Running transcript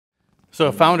So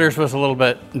Founders was a little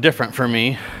bit different for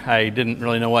me. I didn't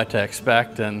really know what to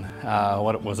expect and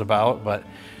what it was about, but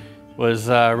it was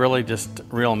really just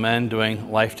real men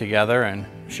doing life together and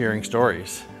sharing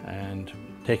stories and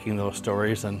taking those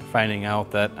stories and finding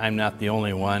out that I'm not the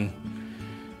only one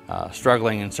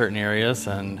struggling in certain areas,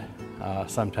 and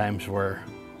sometimes we're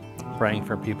praying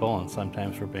for people and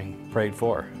sometimes we're being prayed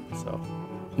for. So,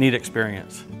 neat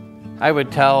experience. I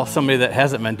would tell somebody that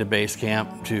hasn't been to base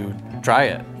camp to try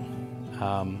it.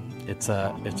 It's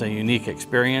a unique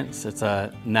experience. It's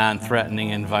a non-threatening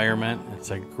environment.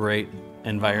 It's a great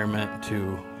environment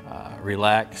to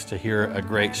relax, to hear a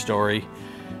great story.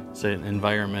 It's an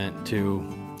environment to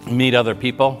meet other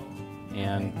people,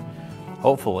 and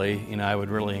hopefully, I would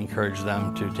really encourage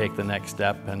them to take the next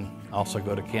step and also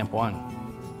go to Camp One.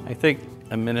 I think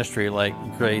a ministry like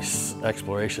Grace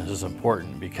Explorations is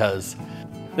important because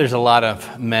there's a lot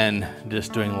of men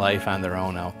just doing life on their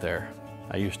own out there.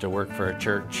 I used to work for a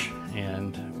church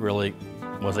and really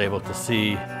was able to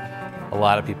see a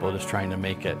lot of people just trying to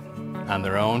make it on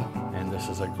their own, and this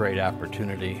is a great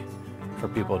opportunity for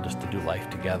people just to do life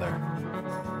together.